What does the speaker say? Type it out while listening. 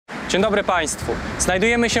Dzień dobry Państwu.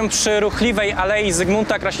 Znajdujemy się przy ruchliwej alei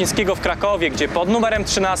Zygmunta Krasińskiego w Krakowie, gdzie pod numerem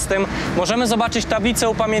 13 możemy zobaczyć tablicę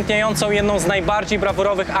upamiętniającą jedną z najbardziej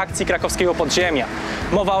brawurowych akcji krakowskiego podziemia.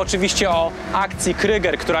 Mowa oczywiście o akcji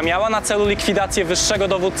Krüger, która miała na celu likwidację wyższego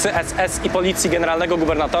dowódcy SS i policji generalnego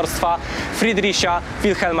gubernatorstwa Friedricha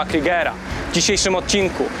Wilhelma Krügera. W dzisiejszym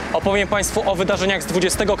odcinku opowiem Państwu o wydarzeniach z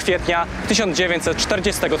 20 kwietnia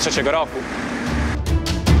 1943 roku.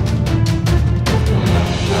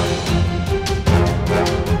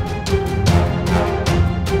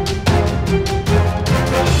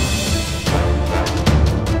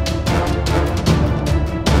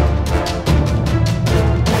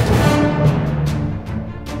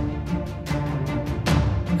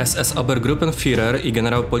 SS-Obergruppenführer i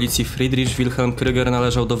generał policji Friedrich Wilhelm Krüger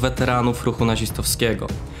należał do weteranów ruchu nazistowskiego.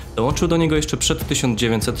 Dołączył do niego jeszcze przed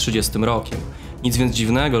 1930 rokiem. Nic więc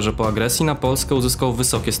dziwnego, że po agresji na Polskę uzyskał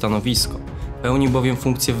wysokie stanowisko. Pełnił bowiem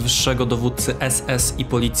funkcję wyższego dowódcy SS i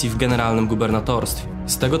policji w generalnym gubernatorstwie.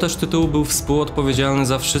 Z tego też tytułu był współodpowiedzialny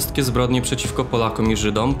za wszystkie zbrodnie przeciwko Polakom i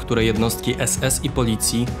Żydom, które jednostki SS i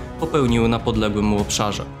policji popełniły na podległym mu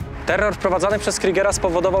obszarze. Terror wprowadzany przez Krügera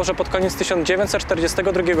spowodował, że pod koniec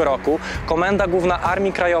 1942 roku Komenda Główna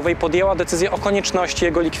Armii Krajowej podjęła decyzję o konieczności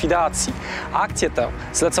jego likwidacji. Akcję tę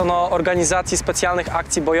zlecono Organizacji Specjalnych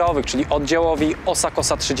Akcji Bojowych, czyli oddziałowi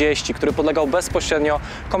OSA 30, który podlegał bezpośrednio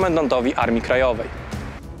komendantowi Armii Krajowej.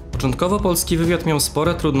 Początkowo polski wywiad miał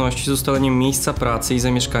spore trudności z ustaleniem miejsca pracy i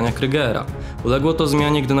zamieszkania Krügera. Uległo to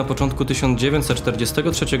zmianie, gdy na początku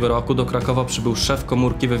 1943 roku do Krakowa przybył szef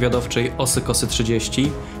komórki wywiadowczej OSY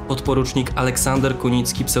 30, podporucznik Aleksander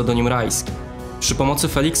Kunicki pseudonim Rajski. Przy pomocy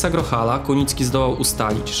Feliksa Grochala Kunicki zdołał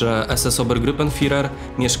ustalić, że SS-Obergruppenführer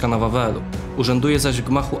mieszka na Wawelu. Urzęduje zaś w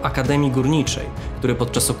gmachu Akademii Górniczej, który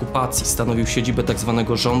podczas okupacji stanowił siedzibę tzw.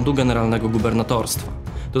 rządu generalnego gubernatorstwa.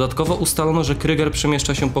 Dodatkowo ustalono, że Krüger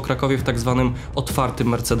przemieszcza się po Krakowie w tzw. otwartym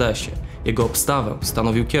Mercedesie. Jego obstawę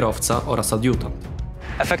stanowił kierowca oraz adiutant.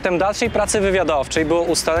 Efektem dalszej pracy wywiadowczej było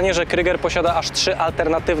ustalenie, że Krüger posiada aż 3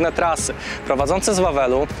 alternatywne trasy prowadzące z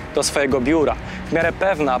Wawelu do swojego biura. W miarę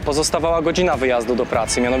pewna pozostawała godzina wyjazdu do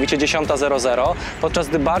pracy, mianowicie 10:00, podczas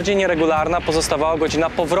gdy bardziej nieregularna pozostawała godzina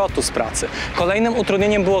powrotu z pracy. Kolejnym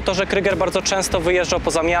utrudnieniem było to, że Krüger bardzo często wyjeżdżał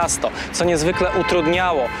poza miasto, co niezwykle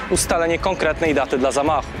utrudniało ustalenie konkretnej daty dla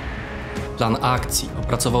zamachu. Plan akcji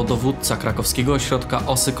opracował dowódca krakowskiego ośrodka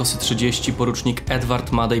OSY 30 porucznik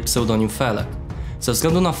Edward Madej pseudonim Felek. Ze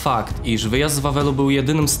względu na fakt, iż wyjazd z Wawelu był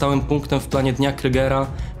jedynym stałym punktem w planie dnia Krügera,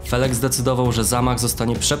 Felek zdecydował, że zamach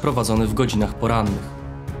zostanie przeprowadzony w godzinach porannych.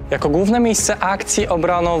 Jako główne miejsce akcji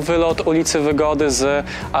obrano wylot ulicy Wygody z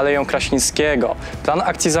Aleją Krasińskiego. Plan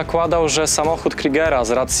akcji zakładał, że samochód Krügera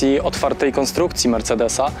z racji otwartej konstrukcji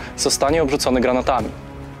Mercedesa zostanie obrzucony granatami.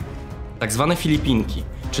 Tak zwane Filipinki,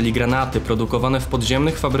 czyli granaty produkowane w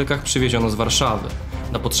podziemnych fabrykach, przywieziono z Warszawy.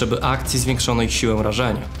 Na potrzeby akcji zwiększono ich siłę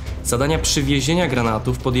rażenia. Zadania przywiezienia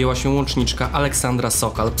granatów podjęła się łączniczka Aleksandra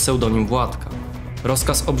Sokal, pseudonim Władka.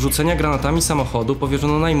 Rozkaz obrzucenia granatami samochodu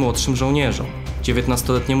powierzono najmłodszym żołnierzom,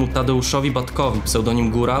 19-letniemu Tadeuszowi Batkowi,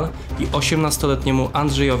 pseudonim Góral i 18-letniemu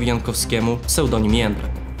Andrzejowi Jankowskiemu, pseudonim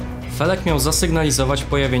Jędrek. Felek miał zasygnalizować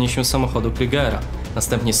pojawienie się samochodu Krügera.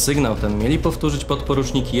 Następnie sygnał ten mieli powtórzyć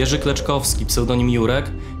podporucznik Jerzy Kleczkowski, pseudonim Jurek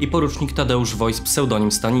i porucznik Tadeusz Wojs,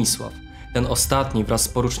 pseudonim Stanisław. Ten ostatni wraz z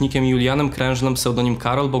porucznikiem Julianem Krężlem, pseudonim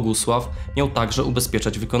Karol Bogusław, miał także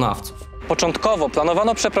ubezpieczać wykonawców. Początkowo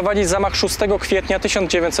planowano przeprowadzić zamach 6 kwietnia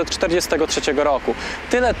 1943 roku.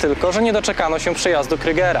 Tyle tylko, że nie doczekano się przyjazdu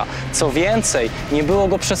Krügera. Co więcej, nie było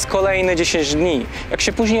go przez kolejne 10 dni. Jak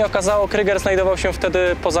się później okazało, Krüger znajdował się wtedy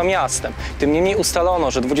poza miastem. Tym niemniej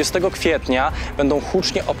ustalono, że 20 kwietnia będą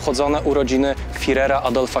hucznie obchodzone urodziny Führera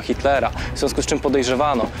Adolfa Hitlera, w związku z czym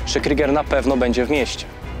podejrzewano, że Krüger na pewno będzie w mieście.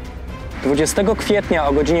 20 kwietnia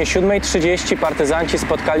o godzinie 7:30 partyzanci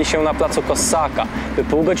spotkali się na placu Kossaka, by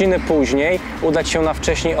pół godziny później udać się na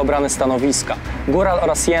wcześniej obrane stanowiska. Góral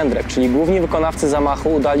oraz Jędrek, czyli główni wykonawcy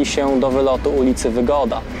zamachu, udali się do wylotu ulicy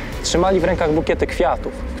Wygoda. Trzymali w rękach bukiety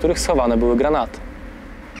kwiatów, w których schowane były granaty.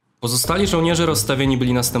 Pozostali żołnierze rozstawieni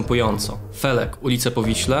byli następująco: Felek, ulicę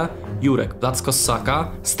Powiśle, Jurek, plac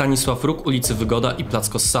Kossaka, Stanisław Róg, ulicy Wygoda i plac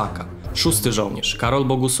Kossaka. 6. żołnierz, Karol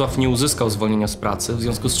Bogusław, nie uzyskał zwolnienia z pracy, w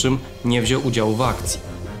związku z czym nie wziął udziału w akcji.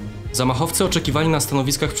 Zamachowcy oczekiwali na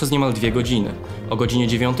stanowiskach przez niemal 2 godziny. O godzinie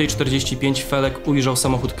 9:45 Felek ujrzał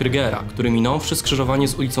samochód Krügera, który minąwszy skrzyżowanie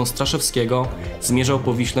z ulicą Straszewskiego, zmierzał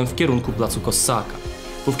Powiślem w kierunku placu Kossaka.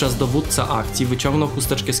 Wówczas dowódca akcji wyciągnął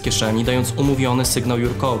chusteczkę z kieszeni, dając umówiony sygnał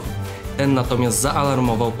Jurkowi. Ten natomiast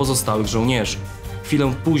zaalarmował pozostałych żołnierzy.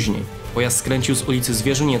 Chwilę później pojazd skręcił z ulicy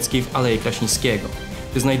Zwierzynieckiej w Aleję Krasińskiego.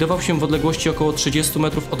 Gdy znajdował się w odległości około 30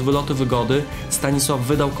 metrów od wylotu wygody, Stanisław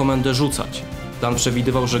wydał komendę rzucać. Plan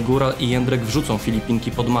przewidywał, że Góral i Jędrek wrzucą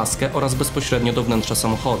Filipinki pod maskę oraz bezpośrednio do wnętrza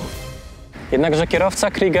samochodu. Jednakże kierowca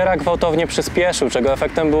Krügera gwałtownie przyspieszył, czego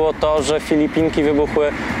efektem było to, że Filipinki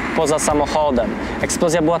wybuchły poza samochodem.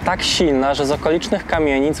 Eksplozja była tak silna, że z okolicznych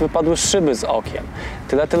kamienic wypadły szyby z okien.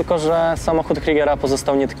 Tyle tylko, że samochód Krügera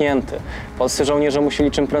pozostał nietknięty. Polscy żołnierze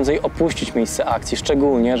musieli czym prędzej opuścić miejsce akcji,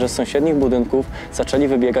 szczególnie, że z sąsiednich budynków zaczęli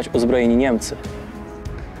wybiegać uzbrojeni Niemcy.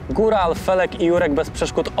 Góral, Felek i Jurek bez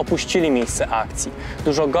przeszkód opuścili miejsce akcji.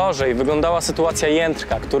 Dużo gorzej wyglądała sytuacja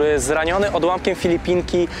Jędrka, który zraniony odłamkiem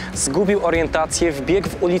Filipinki zgubił orientację, wbiegł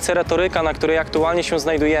w ulicę Retoryka, na której aktualnie się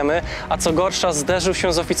znajdujemy, a co gorsza zderzył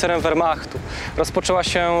się z oficerem Wehrmachtu. Rozpoczęła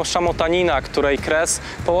się szamotanina, której kres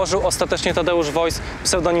położył ostatecznie Tadeusz Wojs,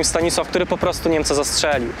 pseudonim Stanisław, który po prostu Niemca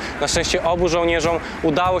zastrzelił. Na szczęście obu żołnierzom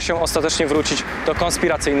udało się ostatecznie wrócić do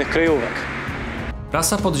konspiracyjnych kryjówek.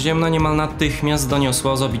 Prasa podziemna niemal natychmiast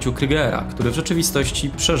doniosła o zabiciu Krügera, który w rzeczywistości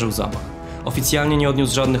przeżył zamach. Oficjalnie nie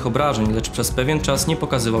odniósł żadnych obrażeń, lecz przez pewien czas nie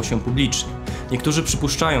pokazywał się publicznie. Niektórzy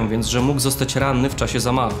przypuszczają więc, że mógł zostać ranny w czasie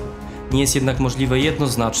zamachu. Nie jest jednak możliwe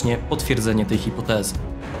jednoznacznie potwierdzenie tej hipotezy.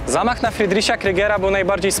 Zamach na Friedricha Krügera był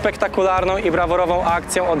najbardziej spektakularną i brawurową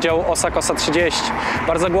akcją oddziału OSA 30.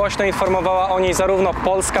 Bardzo głośno informowała o niej zarówno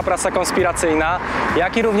polska prasa konspiracyjna,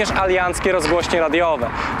 jak i również alianckie rozgłośnie radiowe.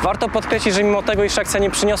 Warto podkreślić, że mimo tego, iż akcja nie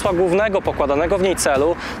przyniosła głównego pokładanego w niej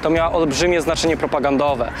celu, to miała olbrzymie znaczenie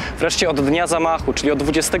propagandowe. Wreszcie od dnia zamachu, czyli od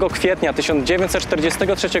 20 kwietnia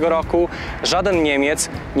 1943 roku, żaden Niemiec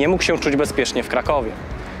nie mógł się czuć bezpiecznie w Krakowie.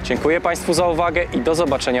 Dziękuję Państwu za uwagę i do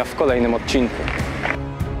zobaczenia w kolejnym odcinku.